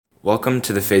Welcome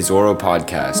to the Fazoro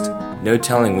podcast. No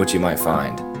telling what you might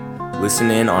find. Listen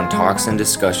in on talks and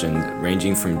discussions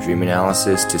ranging from dream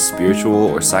analysis to spiritual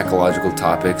or psychological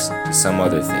topics to some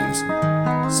other things.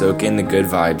 Soak in the good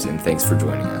vibes and thanks for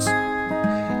joining us.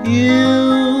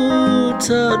 You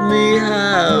taught me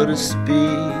how to speak,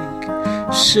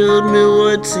 showed me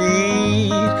what to eat.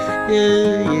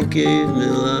 Yeah, you gave me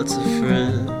lots of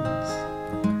friends.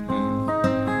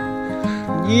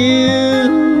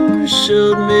 You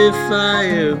showed me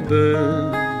fire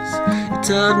burns. You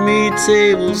taught me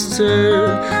tables turn.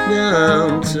 Now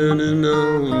I'm turning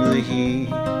on the heat.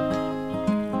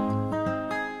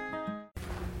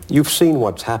 You've seen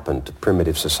what's happened to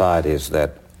primitive societies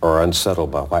that are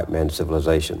unsettled by white man's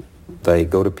civilization. They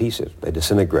go to pieces. They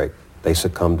disintegrate. They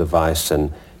succumb to vice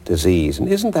and disease. And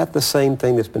isn't that the same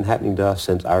thing that's been happening to us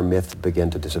since our myths began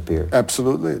to disappear?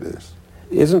 Absolutely it is.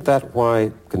 Isn't that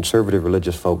why conservative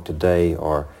religious folk today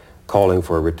are calling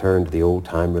for a return to the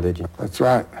old-time religion? That's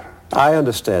right. I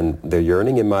understand their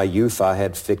yearning. In my youth, I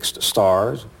had fixed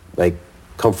stars. They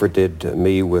comforted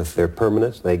me with their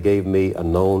permanence. They gave me a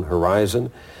known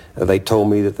horizon. They told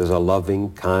me that there's a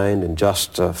loving, kind, and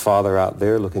just Father out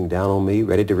there looking down on me,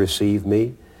 ready to receive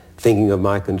me, thinking of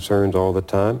my concerns all the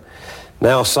time.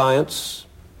 Now science,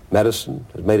 medicine,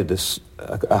 has made it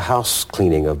a house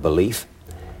cleaning of belief.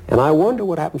 And I wonder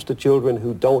what happens to children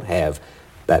who don't have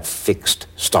that fixed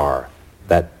star,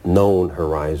 that known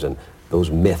horizon, those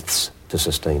myths to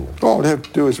sustain them. All they have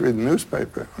to do is read the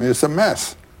newspaper. I mean, it's a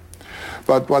mess.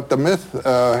 But what the myth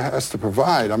has to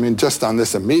provide, I mean, just on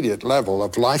this immediate level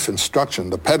of life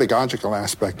instruction, the pedagogical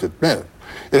aspect of myth,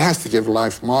 it has to give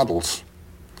life models.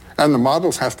 And the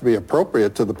models have to be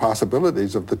appropriate to the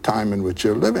possibilities of the time in which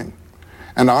you're living.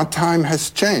 And our time has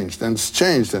changed, and it's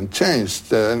changed and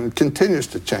changed, and it continues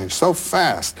to change so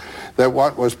fast that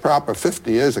what was proper 50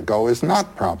 years ago is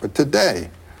not proper today.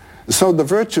 So the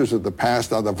virtues of the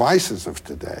past are the vices of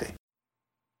today.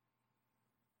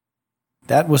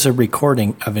 That was a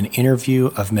recording of an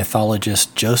interview of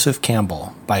mythologist Joseph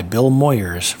Campbell by Bill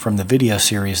Moyers from the video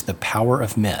series The Power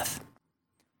of Myth.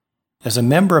 As a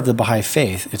member of the Baha'i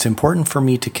Faith, it's important for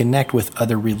me to connect with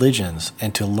other religions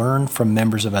and to learn from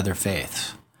members of other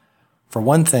faiths. For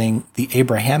one thing, the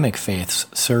Abrahamic faiths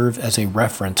serve as a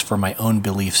reference for my own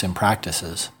beliefs and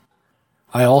practices.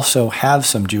 I also have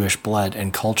some Jewish blood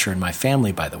and culture in my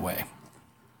family, by the way.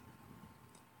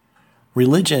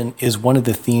 Religion is one of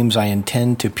the themes I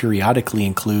intend to periodically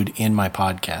include in my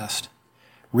podcast.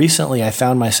 Recently, I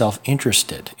found myself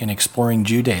interested in exploring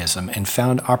Judaism and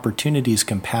found opportunities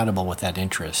compatible with that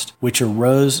interest, which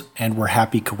arose and were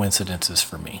happy coincidences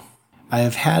for me. I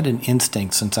have had an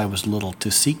instinct since I was little to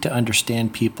seek to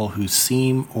understand people who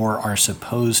seem or are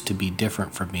supposed to be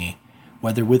different from me,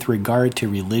 whether with regard to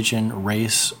religion,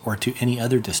 race, or to any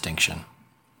other distinction.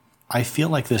 I feel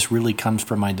like this really comes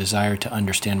from my desire to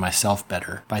understand myself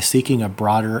better by seeking a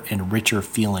broader and richer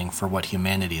feeling for what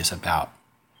humanity is about.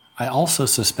 I also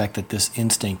suspect that this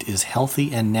instinct is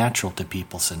healthy and natural to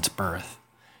people since birth,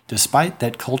 despite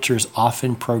that cultures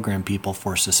often program people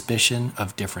for suspicion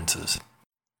of differences.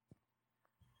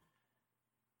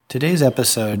 Today's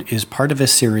episode is part of a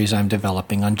series I'm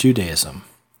developing on Judaism.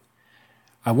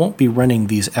 I won't be running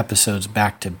these episodes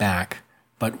back to back,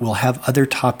 but we'll have other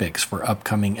topics for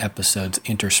upcoming episodes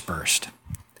interspersed.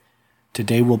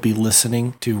 Today we'll be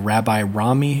listening to Rabbi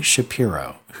Rami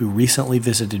Shapiro, who recently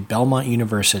visited Belmont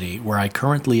University, where I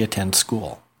currently attend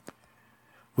school.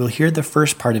 We'll hear the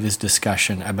first part of his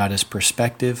discussion about his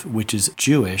perspective, which is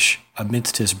Jewish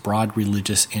amidst his broad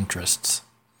religious interests.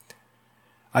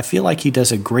 I feel like he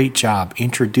does a great job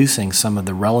introducing some of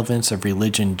the relevance of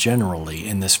religion generally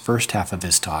in this first half of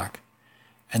his talk,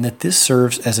 and that this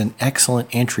serves as an excellent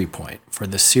entry point for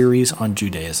the series on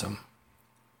Judaism.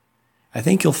 I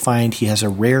think you'll find he has a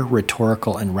rare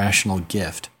rhetorical and rational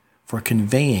gift for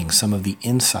conveying some of the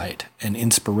insight and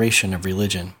inspiration of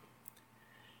religion.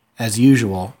 As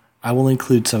usual, I will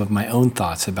include some of my own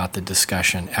thoughts about the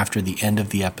discussion after the end of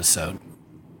the episode.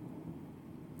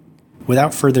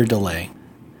 Without further delay,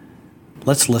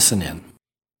 let's listen in.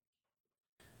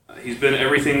 He's been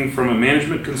everything from a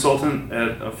management consultant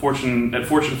at Fortune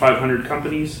 500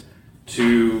 companies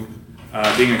to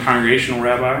being a congregational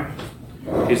rabbi.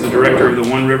 He's the director of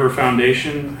the One River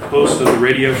Foundation, host of the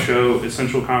radio show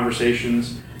Essential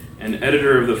Conversations, and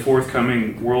editor of the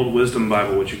forthcoming World Wisdom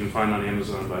Bible, which you can find on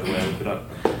Amazon, by the way, I looked it up.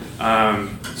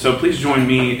 So please join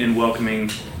me in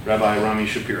welcoming Rabbi Rami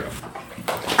Shapiro.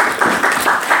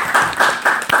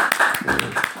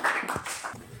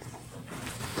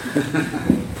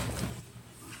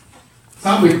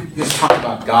 Thought we'd just talk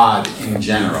about God in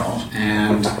general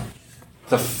and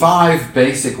the 5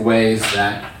 basic ways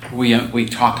that we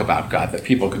talk about God, that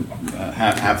people can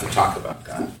have to talk about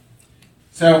God.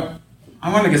 So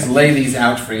I want to just lay these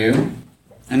out for you,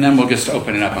 and then we'll just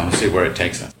open it up and we'll see where it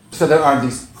takes us. So there are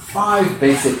these 5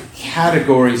 basic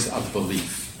categories of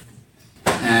belief.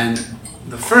 And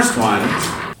the first one,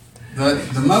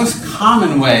 the most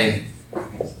common way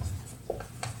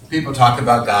people talk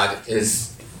about God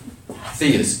is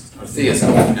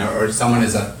theism, or someone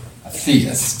is a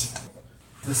theist.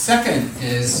 The second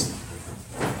is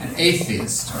an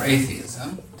atheist, or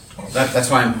atheism. That's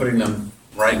why I'm putting them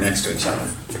right next to each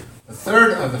other. The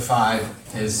third of the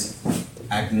 5 is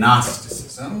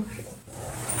agnosticism.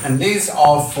 And these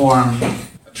all form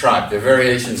a tribe. They're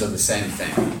variations of the same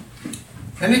thing.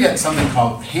 Then you get something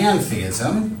called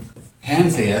pantheism,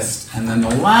 pantheist, and then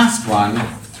the last one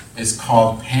is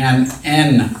called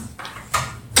pan-n-theism.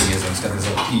 It's got this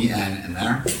little E-N in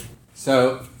there.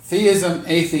 So theism,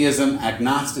 atheism,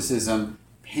 agnosticism,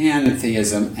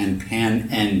 pantheism, and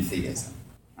pan-n-theism.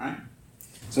 All right?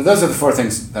 So those are the 4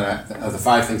 things the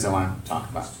 5 things I want to talk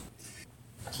about.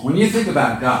 When you think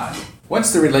about God,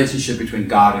 what's the relationship between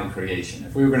God and creation?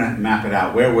 If we were going to map it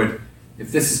out,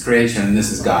 if this is creation and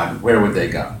this is God, where would they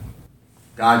go?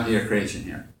 God here, creation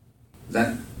here.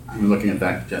 I'm looking at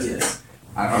that, Jesse. Yes.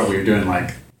 Or we were doing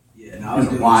like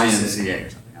YMCA or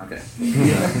something. Okay.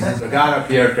 So God up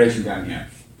here, creation down here.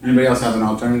 Anybody else have an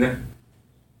alternative?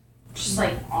 Just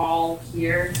like all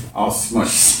here. All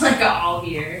smushed. Like all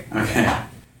here. Okay.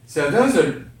 So those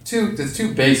are the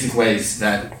 2 basic ways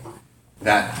that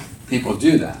people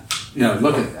do that.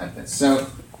 Look at that. So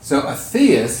a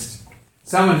theist,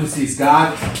 someone who sees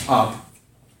God up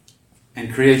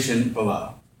and creation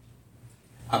below.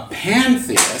 A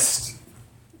pantheist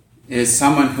is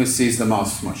someone who sees them all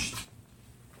smushed.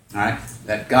 All right?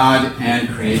 That God and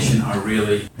creation are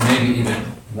really maybe even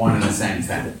one and the same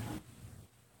thing.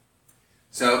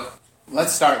 So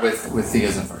let's start with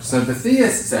theism first. So the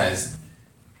theist says,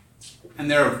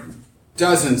 and there are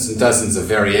dozens and dozens of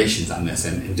variations on this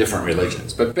in different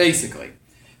religions, but basically,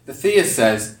 the theist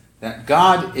says that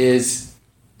God is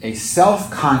a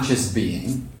self-conscious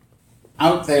being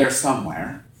out there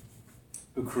somewhere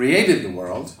who created the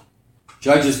world,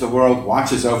 judges the world,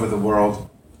 watches over the world,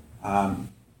 and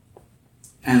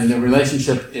the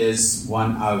relationship is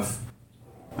one of,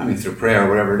 through prayer or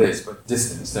whatever it is, but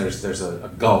distance. There's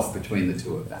a gulf between the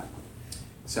 2 of them.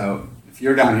 So if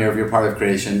you're down here, if you're part of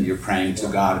creation, you're praying to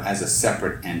God as a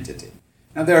separate entity.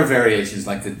 Now there are variations,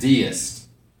 like the deist,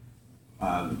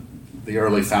 the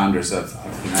early founders of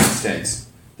the United States.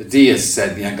 The deists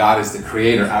said, God is the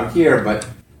creator out here, but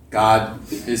God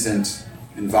isn't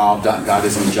involved, God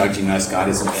isn't judging us, God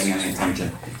isn't paying any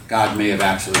attention. God may have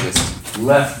actually just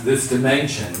left this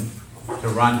dimension to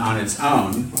run on its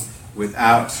own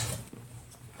without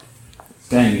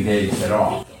staying engaged at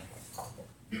all.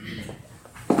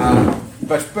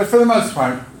 But for the most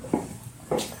part,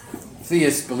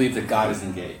 theists believe that God is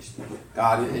engaged.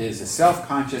 God is a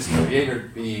self-conscious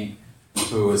creator being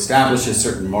who establishes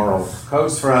certain moral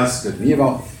codes for us, good and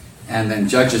evil, and then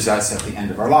judges us at the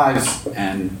end of our lives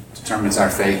and determines our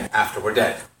fate after we're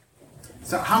dead.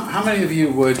 So how many of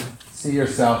you would see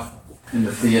yourself in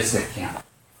the theistic camp?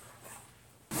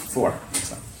 4.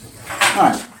 So. All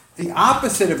right. The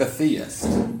opposite of a theist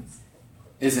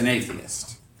is an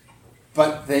atheist.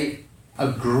 But they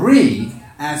agree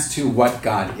as to what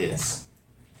God is.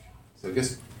 So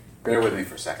just bear with me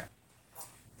for a second.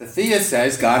 The theist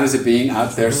says God is a being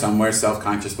out there somewhere,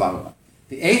 self-conscious, blah, blah, blah.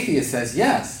 The atheist says,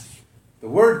 yes, the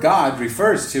word God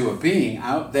refers to a being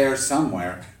out there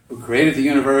somewhere who created the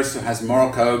universe, who has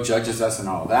moral code, judges us and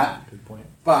all of that,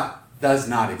 but does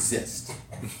not exist.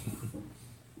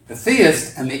 The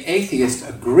theist and the atheist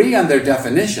agree on their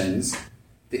definitions.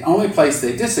 The only place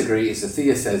they disagree is the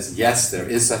theist says, yes, there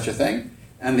is such a thing,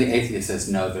 and the atheist says,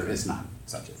 no, there is not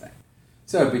such a thing.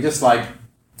 So it'd be just like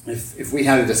if we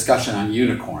had a discussion on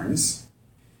unicorns,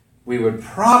 we would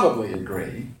probably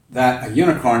agree that a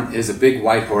unicorn is a big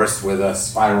white horse with a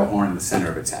spiral horn in the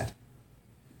center of its head.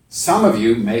 Some of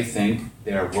you may think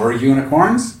there were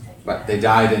unicorns, but they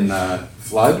died in the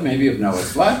flood, maybe of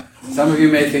Noah's flood. Some of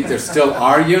you may think there still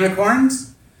are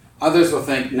unicorns. Others will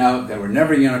think, no, there were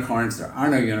never unicorns, there are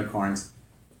no unicorns.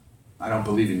 I don't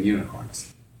believe in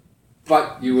unicorns.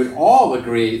 But you would all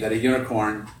agree that a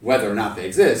unicorn, whether or not they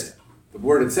exist, the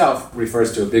word itself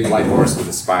refers to a big white horse with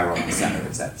a spiral in the center of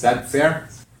its head. Is that fair?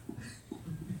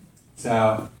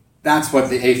 So that's what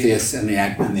the atheist and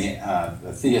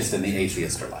the theist and the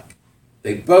atheist are like.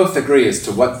 They both agree as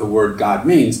to what the word God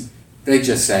means. They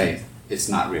just say it's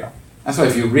not real. That's why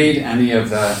if you read any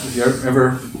of if you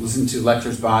ever listen to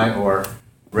lectures by or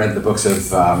read the books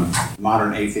of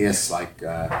modern atheists like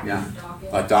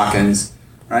Dawkins,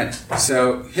 right?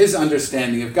 So his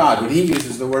understanding of God, when he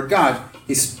uses the word God,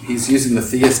 he's using the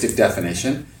theistic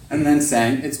definition and then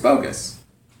saying it's bogus.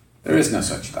 There is no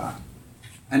such God.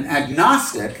 An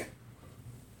agnostic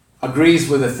agrees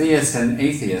with a theist and an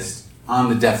atheist on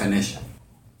the definition.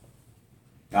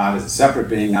 God is a separate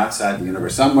being outside the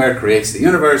universe somewhere, creates the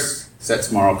universe,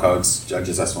 sets moral codes,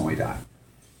 judges us when we die.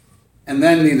 And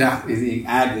then the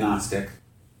agnostic,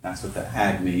 that's what the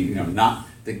ag means, not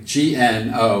the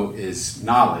GNO is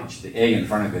knowledge, the A in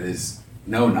front of it is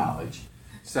no knowledge.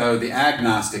 So the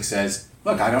agnostic says,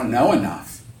 look, I don't know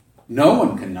enough. No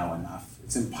one can know enough.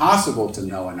 It's impossible to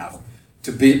know enough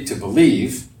to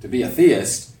believe, to be a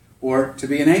theist, or to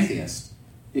be an atheist.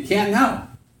 You can't know.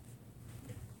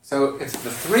 So if the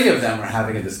three of them were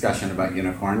having a discussion about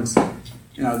unicorns,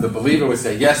 the believer would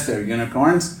say, yes, they're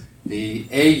unicorns. The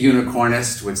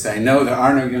a-unicornist would say, no, there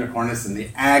are no unicornists. And the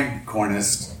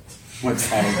ag-cornist would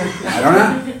say, I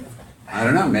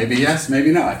don't know. Maybe yes,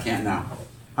 maybe no. I can't know.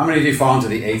 How many of you fall into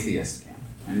the atheist camp?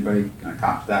 Anybody going to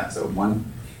cop to that? So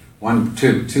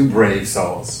two brave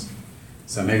souls.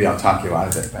 So maybe I'll talk you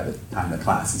out of it by the time of the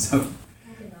class. And so,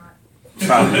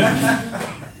 probably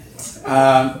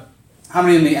not. How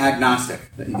many in the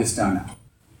agnostic that you just don't know?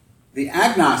 The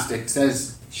agnostic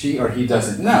says she or he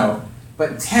doesn't know,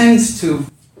 but tends to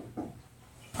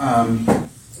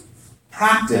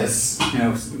practice,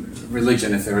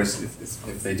 religion if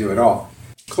they do it all,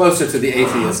 closer to the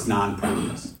atheist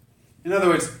non-practice. In other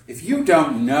words, if you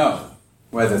don't know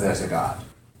whether there's a God,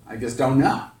 I just don't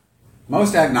know.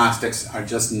 Most agnostics are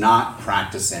just not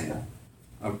practicing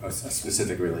a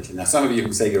specific religion. Now, some of you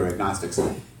who say you're agnostics,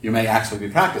 you may actually be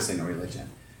practicing a religion.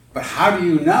 But how do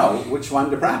you know which one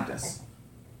to practice?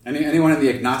 Anyone in the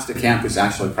agnostic camp who's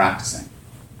actually practicing?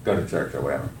 Go to church or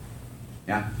whatever.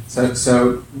 Yeah?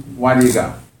 So why do you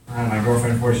go? My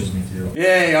girlfriend forces me to.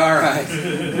 Yay, all right.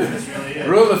 Really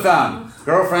Rule of thumb,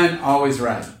 girlfriend always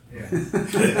right.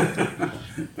 Yeah.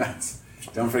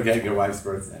 Don't forget your wife's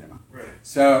birthday tomorrow. Right.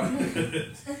 So,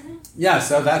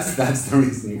 so that's the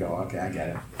reason you go. Okay, I get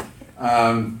it.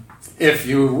 If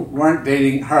you weren't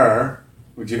dating her,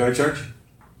 would you go to church?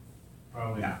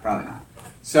 Probably. Yeah, probably not.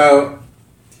 So,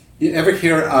 you ever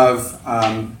hear of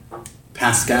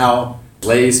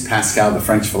Blaise Pascal, the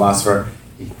French philosopher?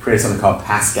 He created something called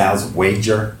Pascal's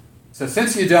wager. So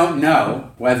since you don't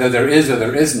know whether there is or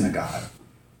there isn't a God,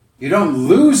 you don't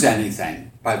lose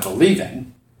anything by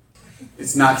believing. You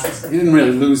didn't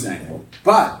really lose anything.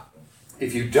 But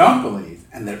if you don't believe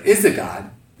and there is a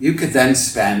God, you could then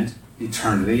spend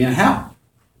eternity in hell.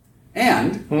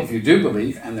 And if you do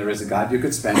believe and there is a God, you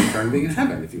could spend eternity in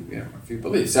heaven if you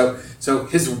believe. So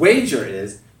his wager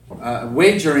is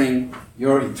wagering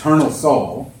your eternal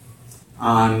soul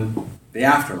on the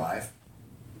afterlife.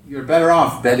 You're better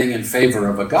off betting in favor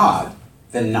of a God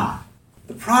than not.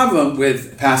 The problem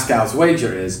with Pascal's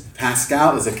wager is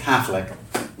Pascal is a Catholic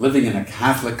living in a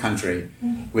Catholic country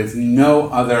with no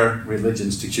other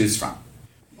religions to choose from.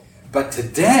 But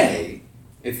today,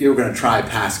 if you were going to try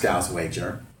Pascal's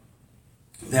wager,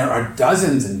 there are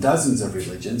dozens and dozens of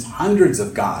religions, hundreds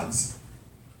of gods.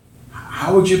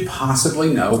 How would you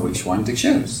possibly know which one to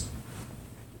choose?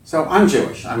 So I'm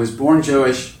Jewish. I was born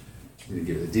Jewish. I didn't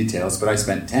give you the details, but I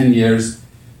spent 10 years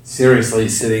seriously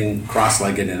sitting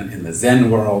cross-legged in the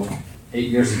Zen world. 8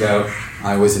 years ago,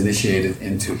 I was initiated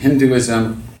into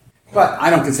Hinduism. But I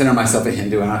don't consider myself a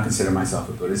Hindu, and I don't consider myself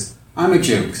a Buddhist. I'm a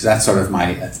Jew, because that's sort of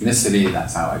my ethnicity.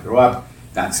 That's how I grew up.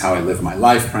 That's how I live my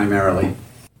life primarily.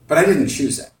 But I didn't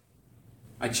choose it.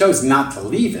 I chose not to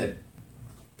leave it,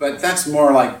 but that's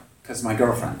more like because my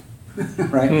girlfriend,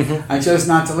 right? Mm-hmm. I chose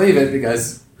not to leave it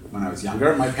because when I was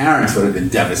younger, my parents would have been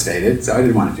devastated, so I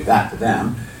didn't want to do that to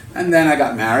them. And then I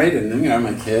got married, and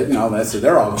my kid and all that, so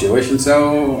they're all Jewish, and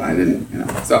so I didn't,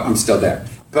 so I'm still there.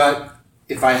 But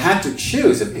if I had to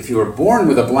choose, if you were born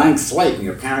with a blank slate and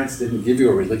your parents didn't give you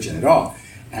a religion at all,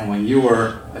 and when you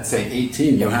were, let's say,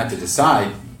 18, you had to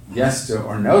decide yes to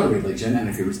or no to religion, and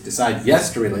if you decide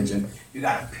yes to religion, you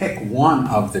got to pick one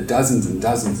of the dozens and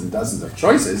dozens and dozens of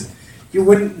choices, you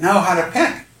wouldn't know how to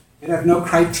pick. You'd have no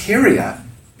criteria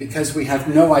because we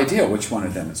have no idea which one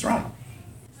of them is right.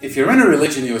 If you're in a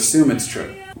religion, you assume it's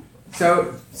true.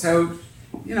 So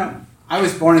I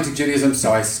was born into Judaism,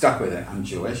 so I stuck with it. I'm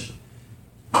Jewish.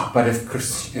 But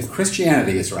if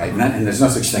Christianity is right, and there's no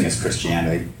such thing as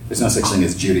Christianity, there's no such thing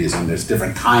as Judaism, there's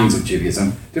different kinds of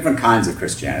Judaism, different kinds of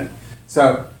Christianity.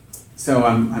 So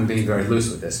I'm being very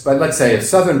loose with this. But let's say if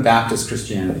Southern Baptist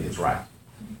Christianity is right,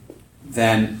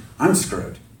 then I'm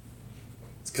screwed.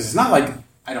 Because it's not like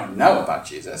I don't know about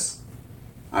Jesus.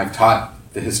 I've taught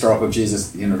the historical Jesus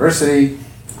at the university.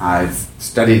 I've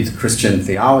studied Christian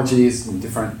theologies in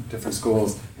different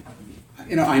schools.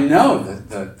 I know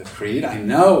the creed. I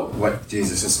know what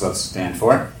Jesus is supposed to stand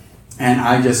for. And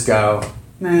I just go,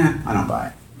 nah, I don't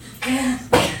buy it.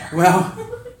 Well,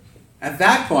 at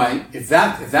that point, if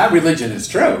that religion is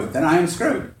true, then I am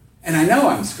screwed. And I know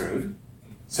I'm screwed.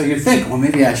 So you think, well,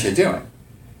 maybe I should do it.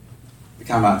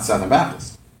 Become a Southern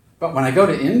Baptist. But when I go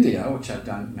to India, which I've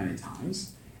done many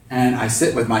times, and I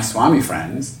sit with my Swami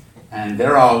friends, and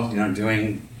they're all,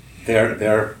 doing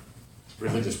their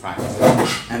religious practice,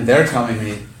 and they're telling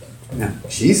me, no,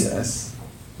 Jesus?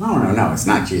 No, it's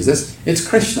not Jesus. It's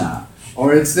Krishna,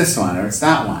 or it's this one, or it's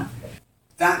that one.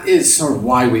 That is sort of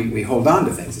why we hold on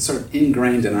to things. It's sort of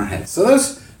ingrained in our heads. So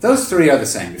those three are the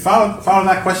same. You follow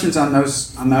that? Questions on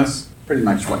those? Pretty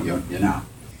much what you know.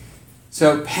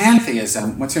 So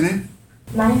pantheism, what's your name?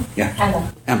 Mine?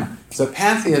 Yeah. Emma. So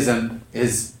pantheism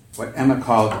is what Emma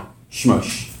called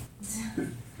shmush,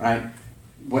 right?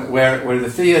 Where the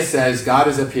theist says God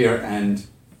is up here and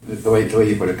the way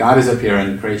you put it, God is up here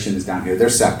and creation is down here. They're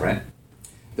separate.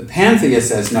 The pantheist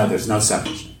says no, there's no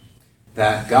separation.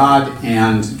 That God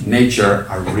and nature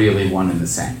are really one and the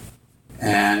same.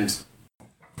 And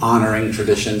honoring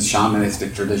traditions,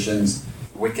 shamanistic traditions,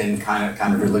 Wiccan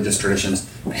kind of religious traditions,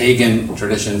 pagan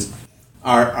traditions,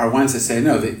 are ones that say,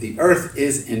 no, the earth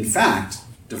is in fact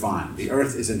divine. The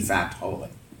earth is in fact holy.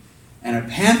 And a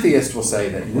pantheist will say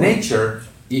that nature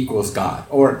equals God,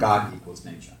 or God equals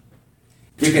nature.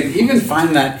 You can even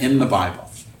find that in the Bible.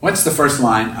 What's the first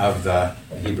line of the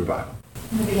Hebrew Bible?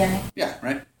 In the beginning. Yeah,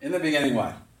 right? In the beginning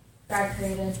what? God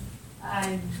created.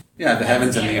 Yeah, the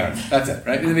heavens and the earth. That's it,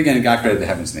 right? In the beginning, God created the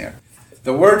heavens and the earth.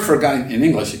 The word for God, in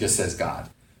English, it just says God.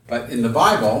 But in the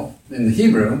Bible, in the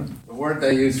Hebrew, the word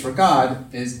they use for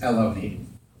God is Elohim.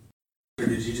 Or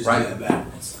did you just Right. do that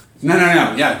backwards? No.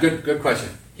 Yeah, good question.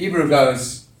 Hebrew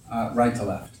goes right to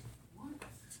left.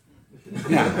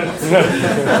 Yeah.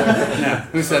 Yeah.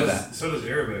 Who said that? So does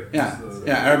Arabic. Yeah,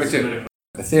 Arabic too.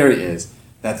 The theory is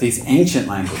that these ancient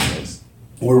languages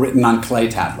were written on clay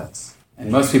tablets,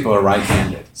 and most people are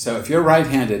right-handed. So if you're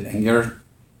right-handed and you're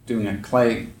doing a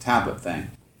clay tablet thing,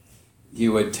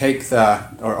 you would take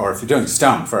or if you're doing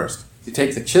stone first, you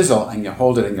take the chisel and you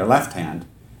hold it in your left hand,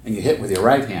 and you hit with your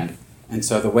right hand, and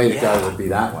so the way to go would be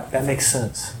that way. That makes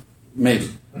sense.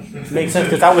 Maybe. Makes sense,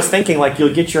 because I was thinking like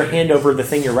you'll get your hand over the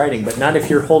thing you're writing, but not if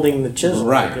you're holding the chisel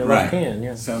with your left hand.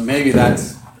 Yeah. So maybe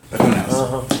that's, who knows.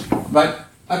 Uh-huh. But,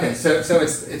 okay, so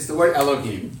it's the word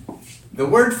Elohim. The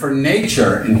word for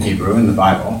nature in Hebrew, in the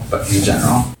Bible, but in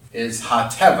general, is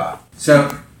hateva.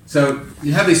 So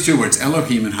you have these two words,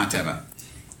 Elohim and hateva.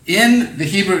 In the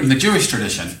Hebrew, in the Jewish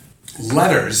tradition,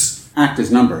 letters act as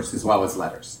numbers as well as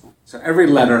letters. So every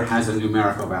letter has a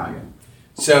numerical value.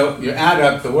 So you add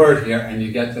up the word here and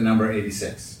you get the number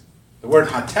 86. The word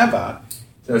hateva,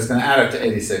 so it's going to add up to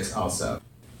 86 also.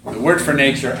 The word for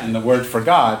nature and the word for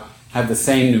God have the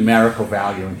same numerical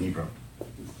value in Hebrew.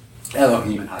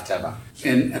 Elohim and hateva.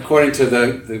 And according to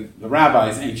the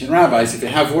rabbis, ancient rabbis, if you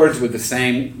have words with the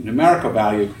same numerical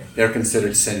value, they're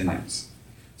considered synonyms.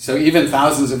 So even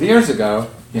thousands of years ago,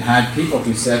 you had people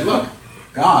who said, look,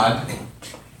 God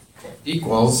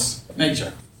equals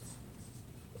nature.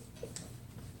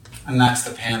 And that's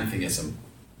the pantheism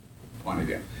point of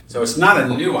view. So it's not a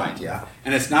new idea,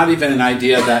 and it's not even an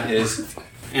idea that is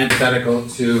antithetical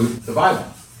to the Bible.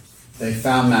 They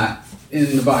found that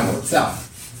in the Bible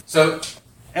itself. So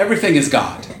everything is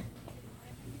God.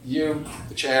 You,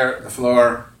 the chair, the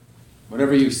floor,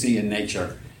 whatever you see in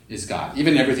nature is God.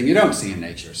 Even everything you don't see in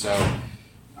nature. So,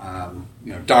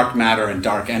 dark matter and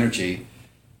dark energy,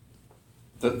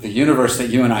 the universe that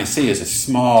you and I see is a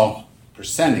small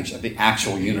percentage of the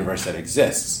actual universe that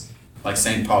exists. Like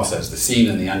St. Paul says, the seen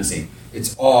and the unseen.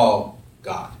 It's all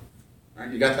God.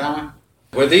 Right? You got that one?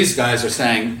 Where these guys are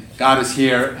saying God is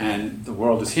here and the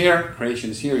world is here, creation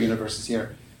is here, universe is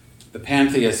here. The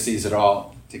pantheist sees it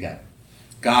all together.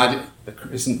 God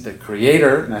isn't the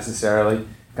creator necessarily.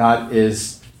 God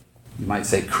is, you might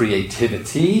say,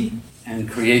 creativity, and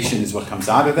creation is what comes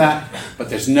out of that, but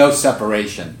there's no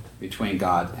separation between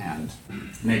God and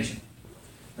nature.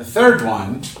 The third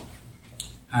one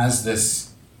has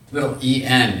this little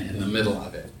en in the middle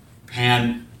of it,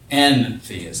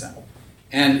 panentheism.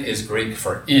 En is Greek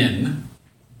for in.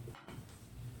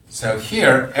 So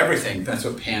here, everything, that's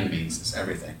what pan means, is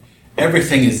everything.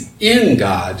 Everything is in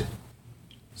God,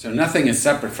 so nothing is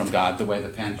separate from God, the way the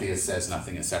pantheist says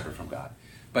nothing is separate from God.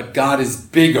 But God is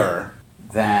bigger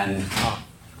than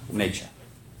nature.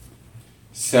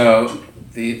 So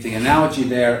the analogy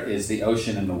there is the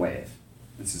ocean and the wave.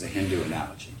 This is a Hindu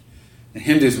analogy. The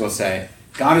Hindus will say,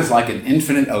 God is like an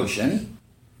infinite ocean,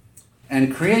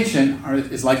 and creation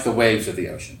is like the waves of the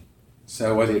ocean.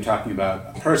 So whether you're talking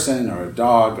about a person or a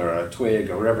dog or a twig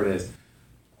or whatever it is,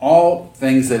 all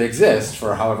things that exist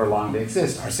for however long they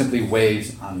exist are simply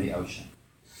waves on the ocean.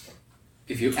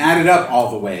 If you added up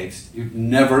all the waves, you'd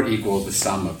never equal the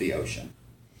sum of the ocean.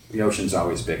 The ocean's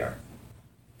always bigger.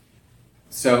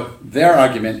 So their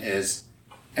argument is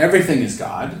everything is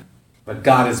God, but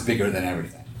God is bigger than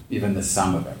everything, even the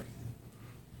sum of everything.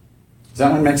 Does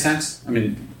that one make sense? I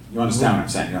mean, you understand what I'm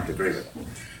saying. You don't have to agree with it.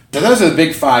 Now, those are the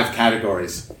big 5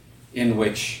 categories in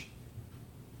which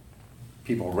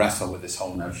people wrestle with this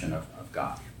whole notion of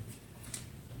God.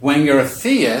 When you're a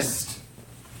theist,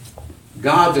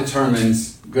 God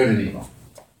determines good and evil.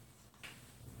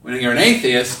 When you're an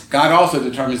atheist, God also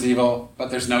determines evil, but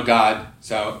there's no God,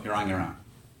 so you're on your own.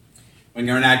 When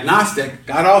you're an agnostic,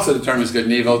 God also determines good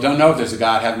and evil. Don't know if there's a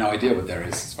God, have no idea what there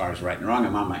is as far as right and wrong.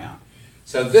 I'm on my own.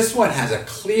 So this one has a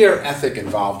clear ethic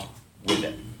involved with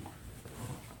it.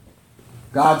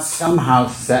 God somehow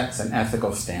sets an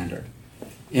ethical standard.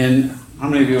 How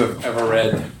many of you have ever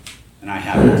read, and I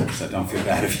haven't, so don't feel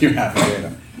bad if you haven't read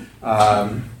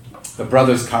them, The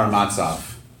Brothers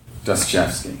Karamazov,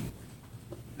 Dostoevsky.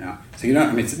 Now, so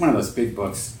it's one of those big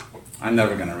books. I'm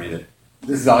never going to read it.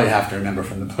 This is all you have to remember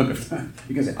from the book of time.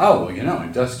 You can say,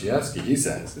 in Dostoevsky, he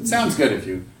says. It sounds good if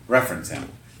you reference him,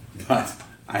 but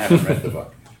I haven't read the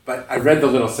book. But I read the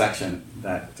little section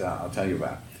that I'll tell you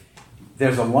about.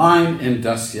 There's a line in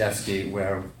Dostoevsky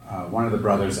where one of the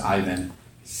brothers, Ivan,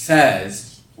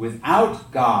 says,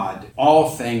 without God, all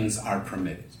things are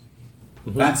permitted.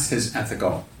 Mm-hmm. That's his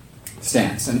ethical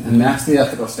stance. And that's the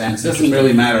ethical stance. It doesn't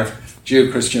really matter,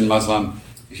 Jew, Christian, Muslim.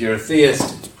 If you're a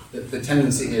theist, the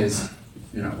tendency is,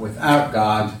 without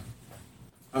God,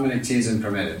 how many teas are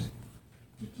permitted?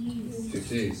 2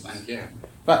 teas, thank you.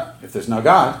 But if there's no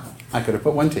God, I could have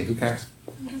put 1 tea, who cares?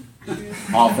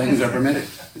 All things are permitted,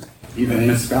 even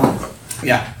misspelling.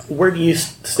 Yeah. Where do you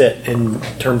sit in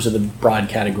terms of the broad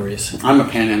categories? I'm a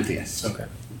panentheist. Okay.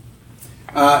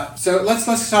 So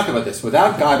let's talk about this.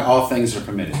 Without God, all things are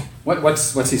permitted.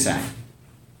 What's he saying?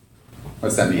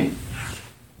 What's that mean?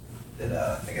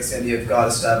 That I guess the idea of God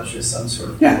establishes some sort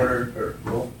of order or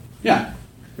rule. Yeah.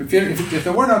 If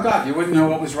there were no God, you wouldn't know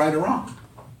what was right or wrong.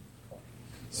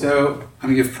 So,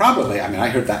 you've probably, I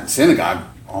heard that in synagogue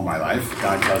all my life.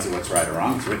 God tells you what's right or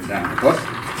wrong. It's written down in the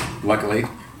book. Luckily,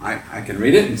 I can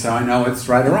read it, and so I know it's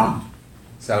right or wrong.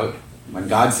 So, when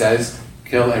God says,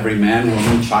 kill every man,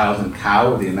 woman, child, and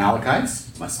cow of the Amalekites,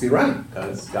 it must be right,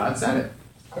 because God said it.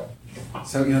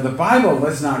 So, the Bible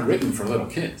is not written for little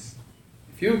kids.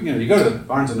 If you go to the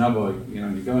Barnes & Noble, you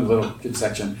go in the little kids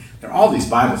section, there are all these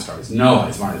Bible stories. Noah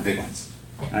is one of the big ones,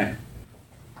 right?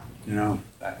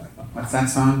 What's that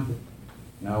song?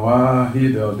 Noah,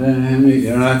 he built me.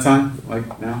 You know that song?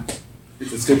 No?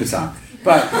 It's a stupid song.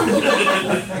 But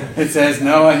it says,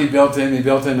 Noah, he built him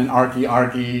an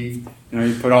arky.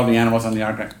 He put all the animals on the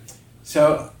ark.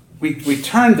 So we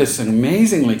turned this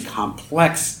amazingly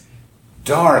complex,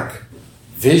 dark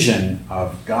vision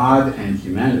of God and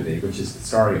humanity, which is the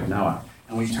story of Noah,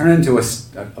 and we turn it into a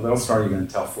little story you're going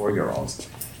to tell 4-year-olds.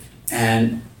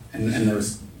 And there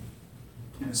was,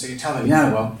 so you tell them,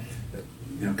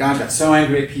 God got so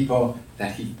angry at people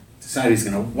that he decided he's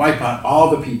going to wipe out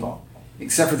all the people,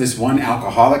 except for this one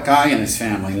alcoholic guy and his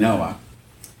family, Noah.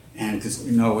 And because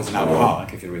Noah was an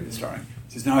alcoholic, if you read the story.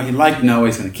 He says, he liked Noah,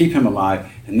 he's going to keep him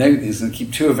alive, and then he's going to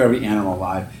keep 2 of every animal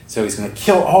alive. So he's going to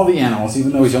kill all the animals,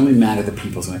 even though he's only mad at the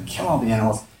people. He's going to kill all the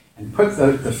animals and put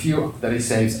the few that he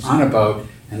saves on a boat,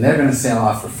 and they're going to sail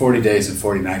off for 40 days and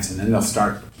 40 nights, and then they'll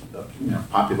start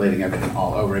populating everything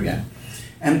all over again.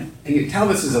 And you tell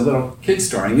this as a little kid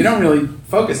story, and you don't really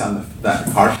focus on that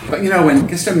part. But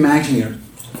just imagine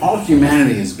all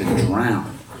humanity has been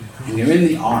drowned, and you're in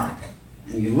the ark,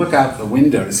 and you look out the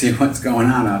window to see what's going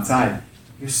on outside.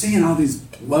 You're seeing all these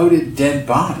bloated, dead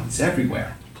bodies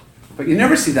everywhere. But you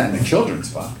never see that in the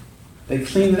children's book. They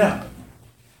clean it up.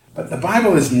 But the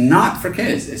Bible is not for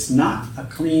kids. It's not a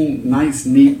clean, nice,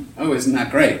 neat, isn't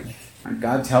that great?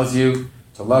 God tells you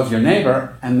to love your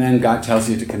neighbor, and then God tells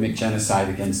you to commit genocide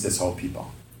against this whole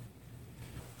people.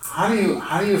 How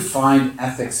do you find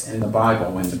ethics in the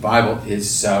Bible when the Bible is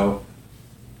so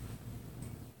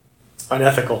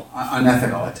unethical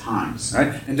at times,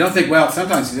 right? And don't think,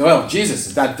 sometimes Jesus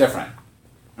is that different,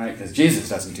 right? Because Jesus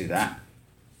doesn't do that.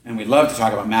 And we love to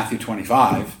talk about Matthew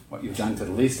 25, what you've done to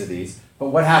the least of these. But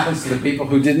what happens to the people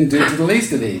who didn't do it to the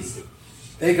least of these?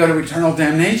 They go to eternal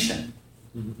damnation.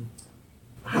 Mm-hmm.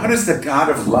 How does the God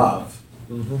of love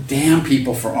damn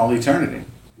people for all eternity?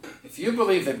 If you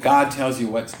believe that God tells you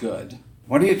what's good,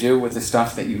 what do you do with the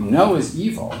stuff that you know is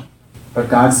evil, but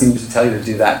God seems to tell you to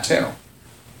do that too?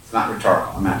 It's not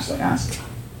rhetorical, I'm actually asking.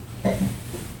 I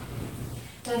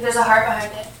think there's a heart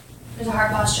behind it. There's a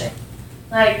heart posture.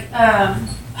 Like,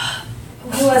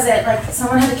 who was it? Like,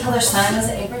 someone had to kill their son. Was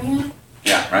it Abraham?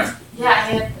 Yeah, right?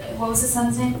 Yeah, what was his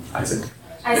son's name? Isaac.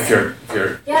 Isaac. If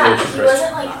you're Yeah, Christian. he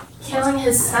wasn't like killing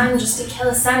his son just to kill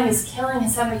his son. He was killing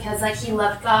his son because like he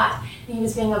loved God and he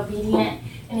was being obedient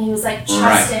and he was like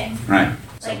trusting. Right.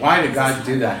 So Like, why did God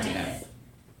do that to him?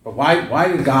 But why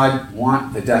did God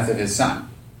want the death of his son?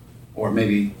 Or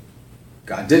maybe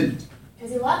God didn't.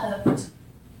 Because he loved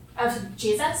of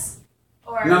Jesus?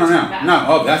 Or No.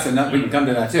 Oh, that's enough. We can come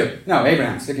to that too. No,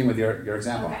 Abraham, sticking with your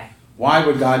example. Okay. Why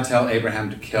would God tell Abraham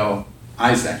to kill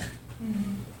Isaac?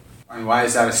 I mean, why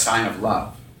is that a sign of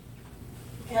love?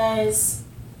 Because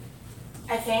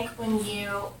I think when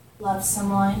you love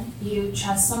someone, you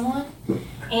trust someone,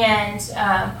 and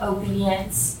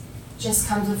obedience just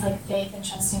comes with like faith and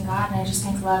trust in God. And I just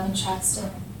think love and trust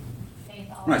and faith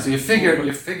all. Right. So you figure,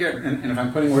 and if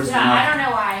I'm putting words in your Yeah, mouth. I don't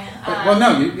know why. But, well,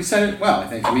 no, you said it well. I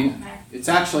think. I mean, it's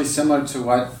actually similar to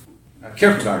what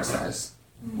Kierkegaard says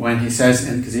when he says,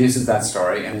 because he uses that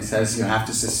story, and he says you have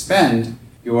to suspend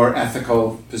your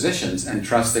ethical positions and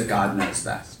trust that God knows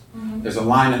best. There's a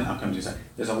line in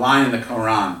There's a line in the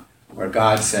Quran where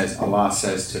God says, Allah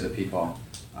says to the people,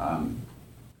 I'm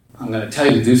going to tell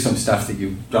you to do some stuff that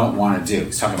you don't want to do.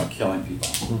 He's talking about killing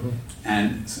people.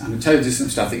 And I'm going to tell you to do some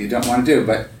stuff that you don't want to do,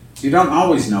 but you don't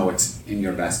always know what's in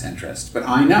your best interest. But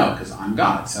I know, because I'm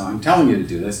God, so I'm telling you to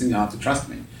do this, and you'll have to trust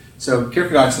me. So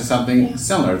Kierkegaard says something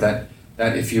similar, that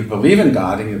if you believe in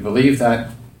God, and you believe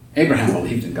that Abraham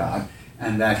believed in God,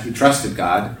 and that he trusted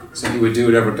God, so he would do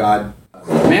whatever God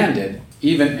demanded,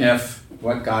 even if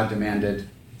what God demanded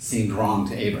seemed wrong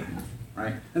to Abraham,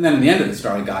 right? And then in the end of the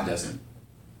story, God doesn't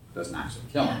actually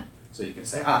kill him. So you can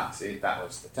say, see, that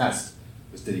was the test.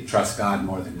 Was did he trust God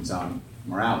more than his own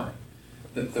morality?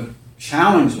 The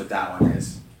challenge with that one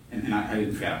is, and I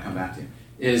didn't forget, I'll come back to you,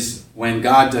 is when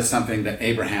God does something that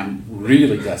Abraham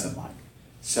really doesn't like.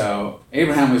 So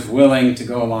Abraham was willing to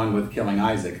go along with killing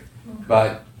Isaac,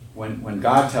 but when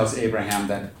God tells Abraham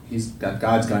that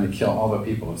God's going to kill all the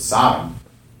people of Sodom,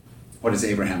 what does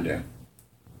Abraham do?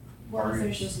 Well,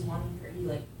 there's just one where he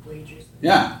like wagers.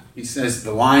 Yeah, he says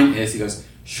the line is, he goes,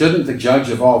 shouldn't the judge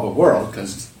of all the world,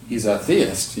 because he's a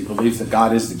theist, he believes that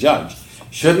God is the judge,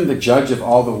 shouldn't the judge of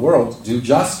all the world do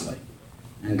justly?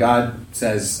 And God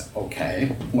says, okay,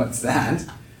 what's that?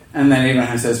 And then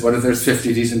Abraham says, what if there's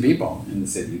 50 decent people in the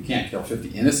city? You can't kill 50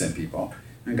 innocent people.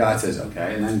 And God says,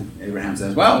 okay. And then Abraham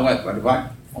says, well, what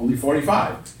about only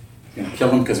 45? He's going to kill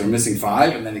them because we're missing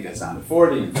 5. And then he goes down to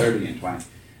 40 and 30 and 20.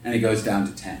 And he goes down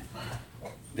to 10.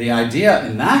 The idea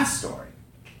in that story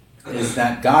is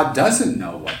that God doesn't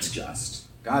know what's just.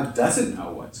 God doesn't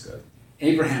know what's good.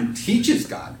 Abraham teaches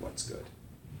God what's good.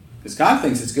 Because God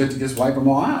thinks it's good to just wipe them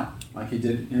all out, like he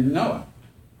did in Noah.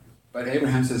 But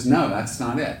Abraham says, no, that's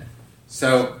not it.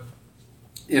 So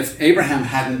if Abraham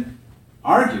hadn't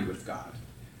argued with God,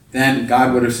 then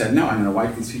God would have said, no, I'm going to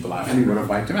wipe these people out. And he would have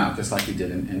wiped them out, just like he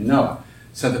did in Noah.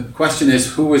 So the question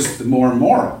is, who was the more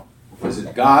moral? Was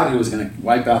it God who was going to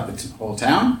wipe out the whole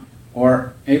town?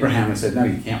 Or Abraham who said, no,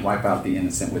 you can't wipe out the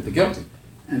innocent with the guilty?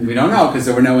 And we don't know, because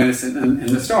there were no innocent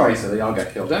in the story, so they all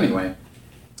got killed anyway,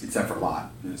 except for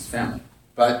Lot and his family.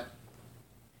 But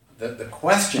the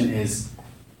question is,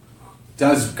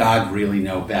 does God really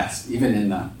know best, even in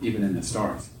the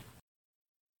stories?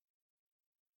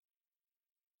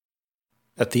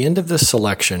 At the end of this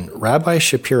selection, Rabbi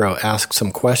Shapiro asks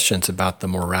some questions about the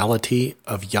morality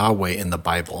of Yahweh in the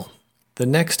Bible. The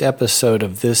next episode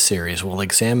of this series will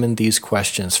examine these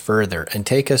questions further and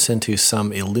take us into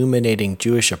some illuminating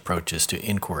Jewish approaches to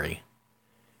inquiry.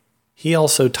 He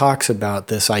also talks about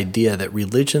this idea that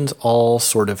religions all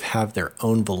sort of have their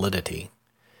own validity.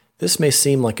 This may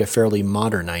seem like a fairly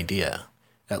modern idea,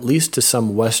 at least to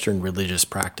some Western religious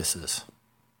practices.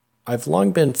 I've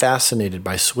long been fascinated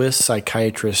by Swiss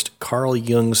psychiatrist Carl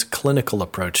Jung's clinical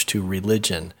approach to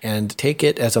religion and take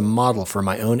it as a model for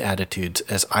my own attitudes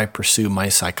as I pursue my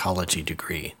psychology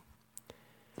degree.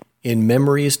 In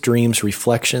Memories, Dreams,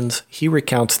 Reflections, he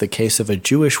recounts the case of a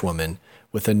Jewish woman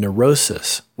with a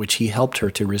neurosis which he helped her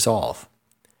to resolve.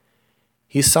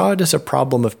 He saw it as a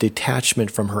problem of detachment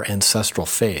from her ancestral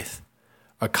faith,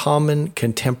 a common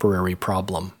contemporary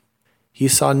problem. He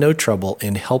saw no trouble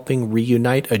in helping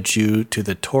reunite a Jew to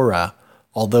the Torah,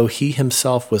 although he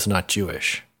himself was not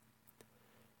Jewish.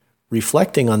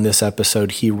 Reflecting on this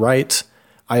episode, he writes,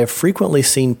 I have frequently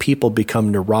seen people become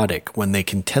neurotic when they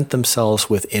content themselves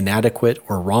with inadequate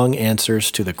or wrong answers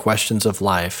to the questions of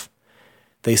life.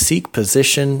 They seek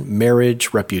position,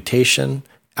 marriage, reputation,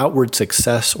 outward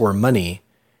success, or money,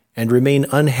 and remain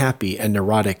unhappy and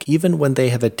neurotic even when they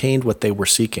have attained what they were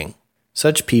seeking.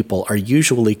 Such people are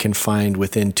usually confined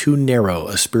within too narrow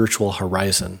a spiritual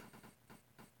horizon.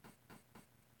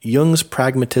 Jung's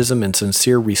pragmatism and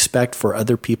sincere respect for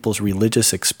other people's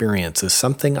religious experience is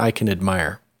something I can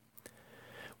admire.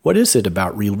 What is it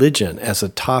about religion as a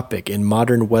topic in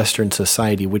modern Western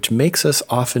society which makes us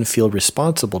often feel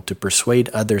responsible to persuade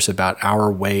others about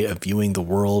our way of viewing the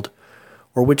world,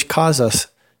 or which cause us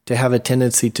to have a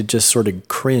tendency to just sort of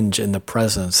cringe in the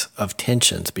presence of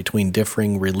tensions between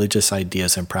differing religious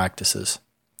ideas and practices?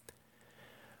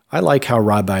 I like how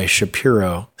Rabbi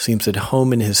Shapiro seems at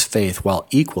home in his faith, while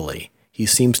equally he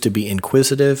seems to be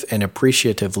inquisitive and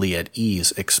appreciatively at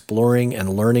ease, exploring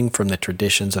and learning from the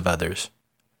traditions of others.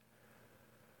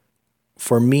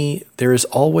 For me, there is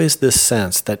always this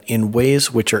sense that in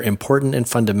ways which are important and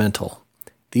fundamental,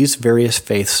 these various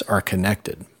faiths are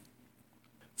connected.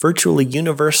 Virtually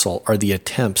universal are the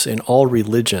attempts in all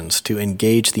religions to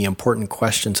engage the important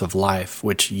questions of life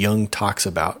which Jung talks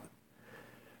about.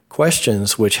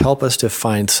 Questions which help us to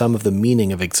find some of the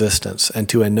meaning of existence and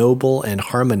to ennoble and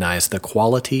harmonize the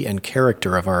quality and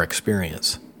character of our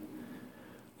experience.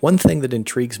 One thing that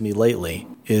intrigues me lately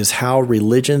is how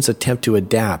religions attempt to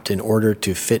adapt in order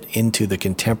to fit into the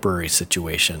contemporary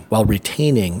situation, while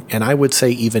retaining, and I would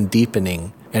say even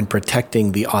deepening, and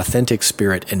protecting the authentic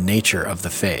spirit and nature of the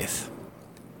faith.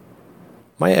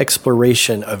 My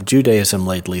exploration of Judaism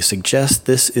lately suggests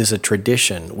this is a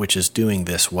tradition which is doing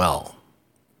this well.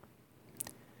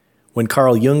 When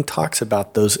Carl Jung talks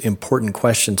about those important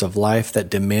questions of life that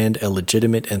demand a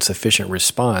legitimate and sufficient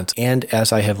response, and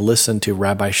as I have listened to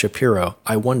Rabbi Shapiro,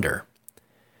 I wonder,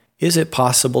 is it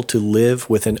possible to live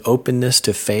with an openness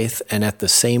to faith and at the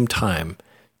same time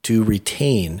to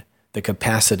retain the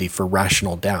capacity for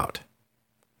rational doubt?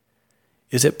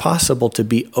 Is it possible to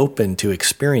be open to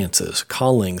experiences,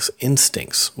 callings,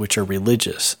 instincts which are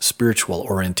religious, spiritual,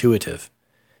 or intuitive,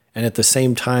 and at the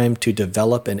same time to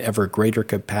develop an ever greater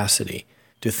capacity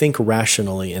to think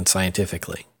rationally and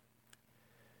scientifically?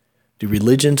 Do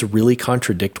religions really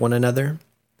contradict one another?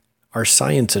 Are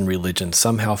science and religion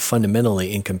somehow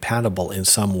fundamentally incompatible in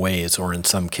some ways or in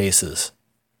some cases?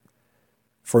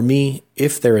 For me,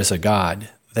 if there is a God,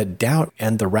 that doubt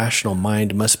and the rational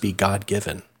mind must be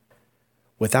God-given.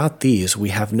 Without these, we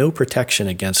have no protection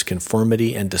against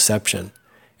conformity and deception,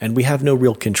 and we have no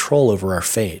real control over our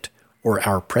fate, or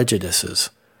our prejudices,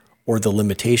 or the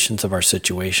limitations of our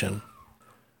situation.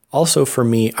 Also for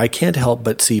me, I can't help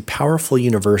but see powerful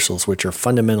universals which are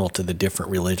fundamental to the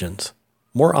different religions.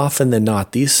 More often than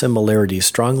not, these similarities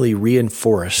strongly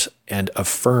reinforce and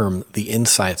affirm the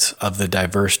insights of the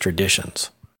diverse traditions.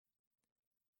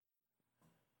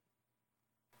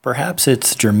 Perhaps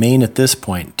it's germane at this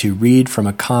point to read from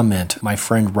a comment my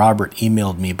friend Robert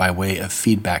emailed me by way of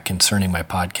feedback concerning my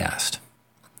podcast.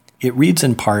 It reads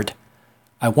in part,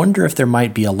 "I wonder if there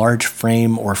might be a large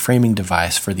frame or framing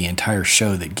device for the entire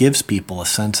show that gives people a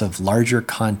sense of larger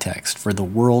context for the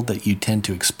world that you tend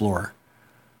to explore.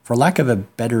 For lack of a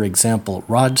better example,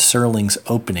 Rod Serling's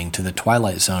opening to The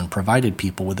Twilight Zone provided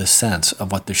people with a sense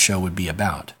of what the show would be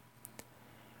about.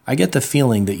 I get the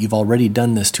feeling that you've already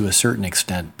done this to a certain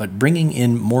extent, but bringing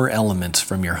in more elements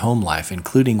from your home life,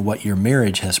 including what your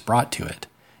marriage has brought to it,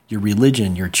 your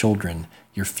religion, your children,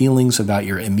 your feelings about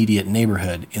your immediate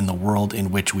neighborhood in the world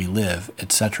in which we live,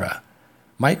 etc.,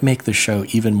 might make the show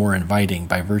even more inviting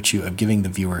by virtue of giving the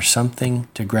viewer something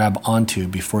to grab onto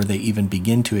before they even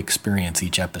begin to experience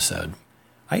each episode.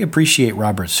 I appreciate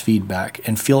Robert's feedback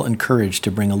and feel encouraged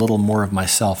to bring a little more of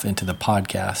myself into the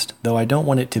podcast, though I don't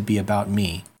want it to be about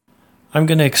me. I'm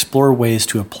going to explore ways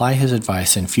to apply his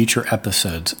advice in future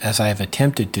episodes as I have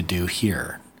attempted to do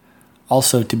here.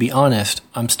 Also, to be honest,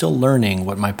 I'm still learning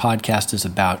what my podcast is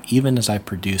about even as I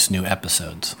produce new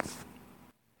episodes.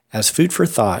 As food for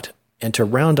thought, and to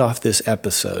round off this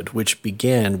episode, which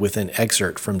began with an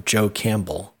excerpt from Joe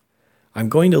Campbell, I'm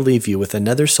going to leave you with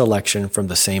another selection from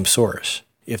the same source.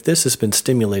 If this has been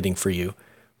stimulating for you,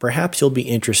 perhaps you'll be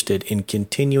interested in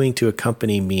continuing to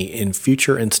accompany me in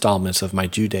future installments of my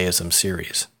Judaism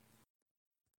series.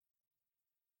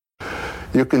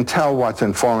 You can tell what's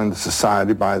informing the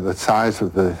society by the size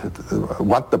of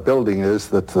what the building is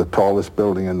that's the tallest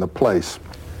building in the place.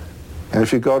 And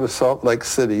if you go to Salt Lake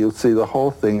City, you'll see the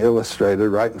whole thing illustrated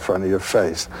right in front of your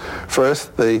face.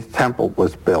 First, the temple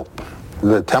was built.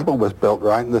 The temple was built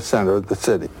right in the center of the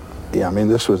city. I mean,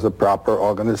 this was the proper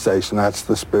organization. That's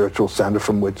the spiritual center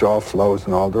from which all flows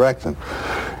in all directions.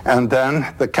 And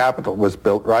then the Capitol was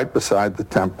built right beside the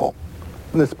temple.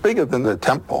 And it's bigger than the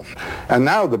temple. And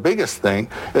now the biggest thing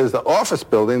is the office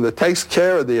building that takes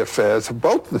care of the affairs of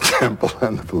both the temple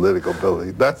and the political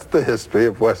building. That's the history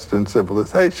of Western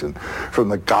civilization, from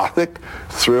the Gothic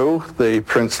through the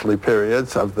princely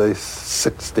periods of the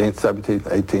 16th, 17th,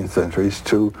 18th centuries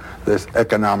to this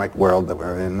economic world that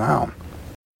we're in now.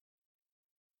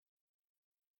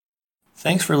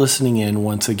 Thanks for listening in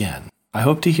once again. I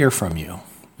hope to hear from you.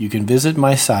 You can visit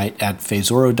my site at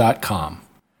fazoro.com.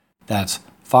 That's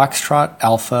Foxtrot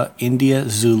Alpha India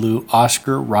Zulu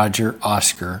Oscar Roger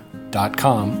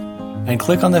Oscar.com, and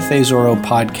click on the Fazoro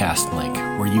podcast link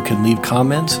where you can leave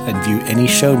comments and view any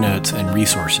show notes and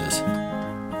resources.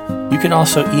 You can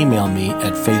also email me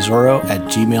at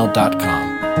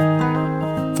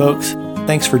fazoro@gmail.com. Folks,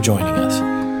 thanks for joining us.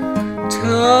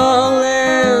 Tall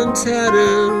and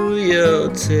tattered were your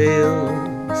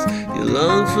tales, your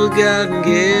long forgotten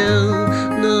gale.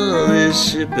 No,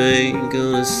 this ship ain't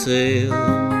gonna sail.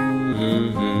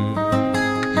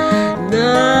 And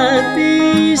I'd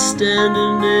be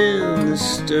standing in the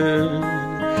stern.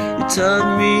 You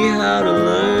taught me how to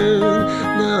learn.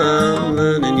 Now I'm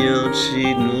learning your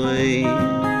cheating ways.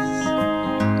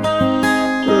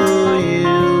 Oh,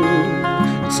 you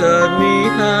taught me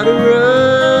how to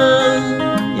run.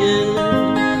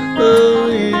 Yeah. Oh,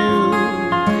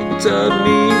 you taught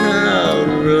me how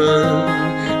to run.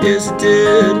 Yes, it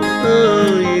did.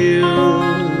 Oh, you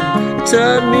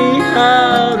taught me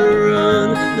how to run.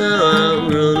 Now